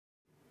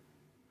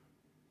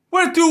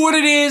What do what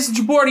it is? It's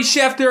your boy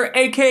Schefter,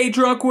 aka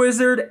Drunk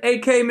Wizard,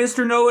 aka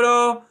Mr.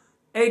 Know-It-All,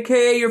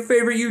 aka your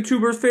favorite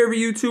YouTuber's favorite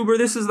YouTuber.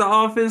 This is The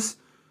Office,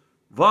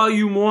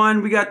 Volume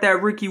 1. We got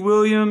that Ricky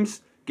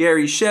Williams,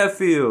 Gary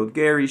Sheffield,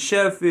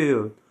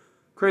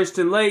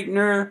 Christian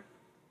Laettner,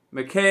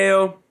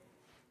 Mikhail.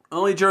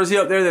 Only jersey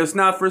up there that's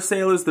not for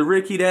sale is the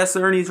Ricky. That's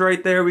Ernies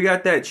right there. We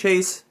got that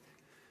Chase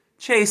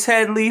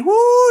Headley.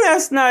 Woo,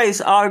 that's nice.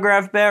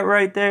 Autograph bat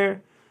right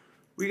there.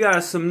 We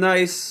got some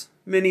nice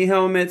mini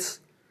helmets.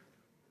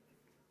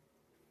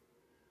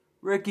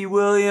 Ricky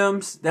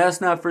Williams,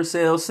 that's not for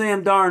sale.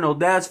 Sam Darnold,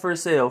 that's for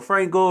sale.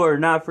 Frank Gore,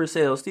 not for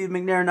sale. Steve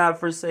McNair, not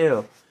for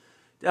sale.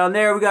 Down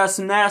there, we got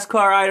some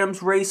NASCAR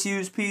items, race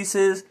used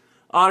pieces.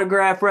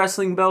 Autographed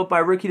wrestling belt by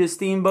Ricky the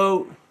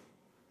Steamboat.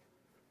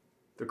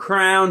 The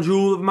crown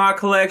jewel of my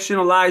collection,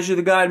 Elijah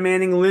the God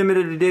Manning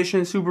limited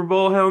edition Super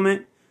Bowl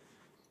helmet.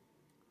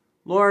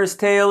 Lawrence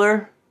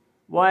Taylor,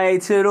 Y.A.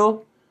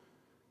 Tittle.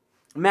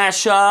 Matt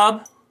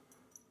Schaub.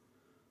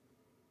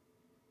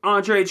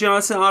 Andre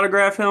Johnson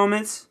autograph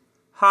helmets.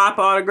 Hop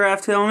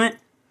autographed helmet.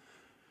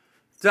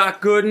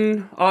 Doc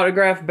Gooden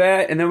autographed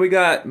bat. And then we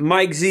got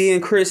Mike Z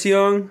and Chris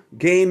Young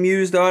game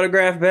used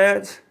autograph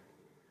bats.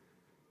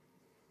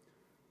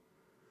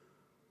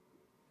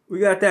 We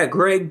got that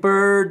Greg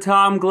Bird,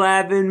 Tom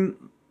Glavine,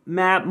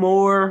 Matt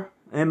Moore,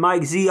 and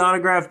Mike Z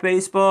autographed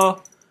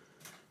baseball.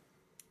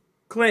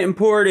 Clinton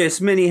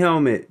Portis mini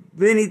helmet.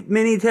 English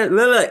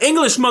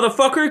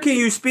motherfucker, can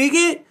you speak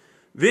it?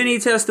 Vinny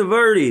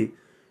Testaverde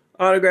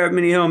autographed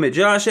mini helmet.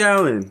 Josh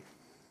Allen.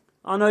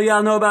 I know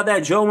y'all know about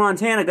that Joe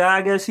Montana guy.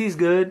 I guess he's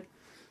good.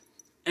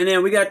 And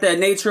then we got that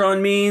Nature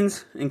on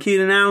Means and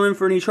Keenan Allen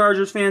for any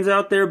Chargers fans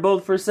out there.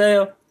 Both for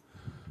sale.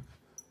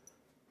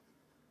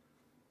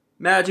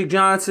 Magic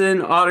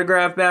Johnson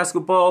autographed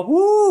basketball.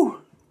 Woo!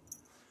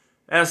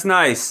 That's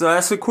nice. So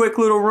that's a quick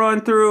little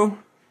run through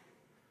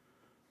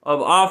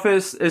of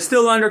Office. It's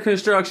still under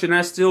construction.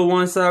 That's still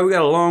one side. We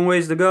got a long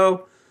ways to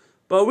go.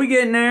 But we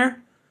getting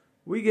there.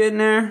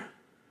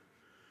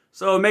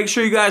 So make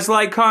sure you guys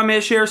like,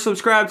 comment, share,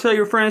 subscribe, tell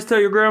your friends, tell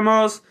your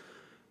grandmas.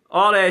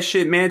 All that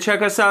shit, man.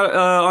 Check us out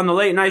on the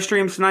late night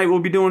streams tonight. We'll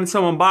be doing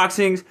some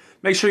unboxings.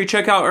 Make sure you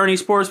check out Ernie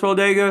Sports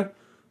Bodega.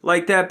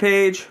 Like that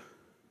page.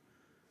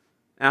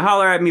 And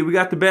holler at me. We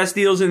got the best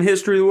deals in the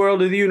history of the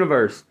world of the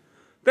universe.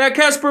 Fat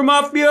Casper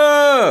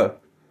Mafia!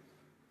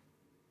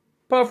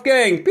 Puff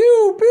Gang.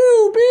 Pew,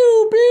 pew,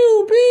 pew,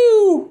 pew,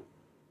 pew.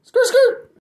 Skirt, skirt.